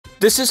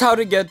This is how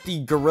to get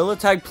the Gorilla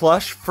Tag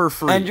plush for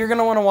free. And you're going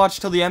to want to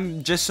watch till the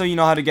end just so you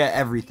know how to get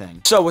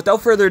everything. So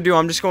without further ado,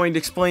 I'm just going to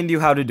explain to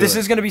you how to do it. This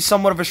is going to be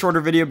somewhat of a shorter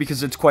video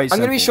because it's quite simple. I'm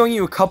going to be showing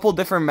you a couple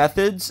different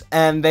methods,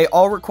 and they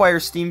all require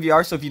Steam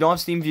VR. So if you don't have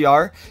Steam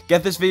VR,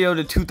 get this video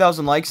to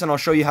 2,000 likes, and I'll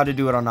show you how to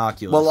do it on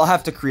Oculus. Well, I'll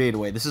have to create a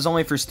way. This is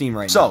only for Steam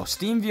right now. So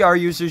Steam VR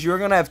users, you're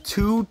going to have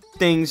two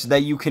things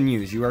that you can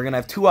use. You are going to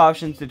have two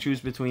options to choose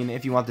between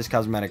if you want this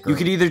cosmetic. You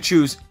could either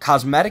choose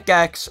Cosmetic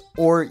X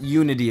or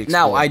Unity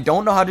Explorer. Now, I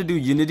don't know how to do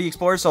Unity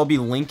Explorer, so I'll be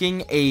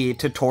linking a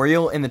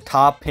tutorial in the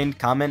top pinned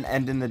comment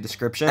and in the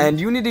description. And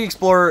Unity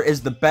Explorer is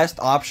the best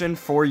option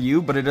for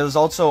you, but it is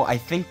also, I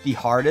think, the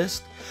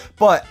hardest.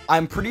 But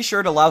I'm pretty sure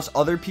it allows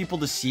other people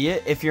to see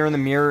it if you're in the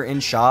mirror in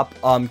shop.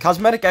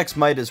 Cosmetic X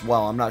might as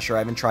well. I'm not sure. I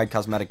haven't tried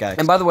Cosmetic X.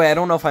 And by the way, I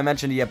don't know if I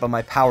mentioned it yet, but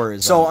my power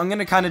is so I'm going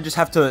to kind of just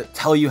have to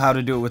tell you how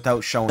to do it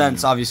without showing you.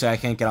 Since obviously I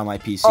can't get on my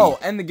PC. Oh,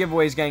 and the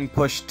giveaway is getting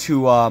pushed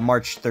to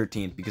March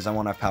 13th because I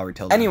won't have power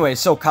till then. Anyway,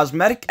 so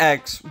Cosmetic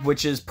X,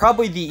 which is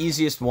probably the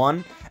easiest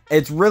one.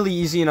 It's really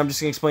easy, and I'm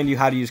just going to explain to you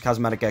how to use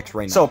Cosmetic X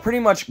right now. So, pretty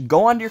much,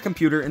 go onto your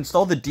computer,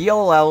 install the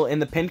DLL in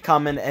the pinned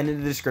comment and in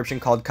the description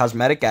called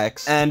Cosmetic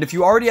X. And if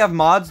you already have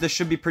mods, this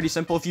should be pretty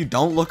simple. If you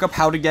don't, look up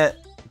how to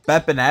get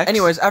Beppin X.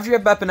 Anyways, after you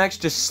have Beppin X,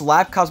 just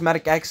slap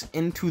Cosmetic X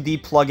into the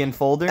plugin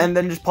folder, and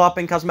then just plop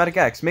in Cosmetic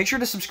X. Make sure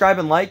to subscribe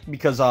and like,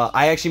 because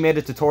I actually made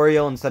a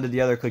tutorial instead of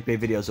the other clickbait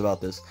videos about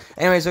this.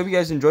 Anyways, hope you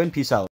guys enjoyed, and peace out.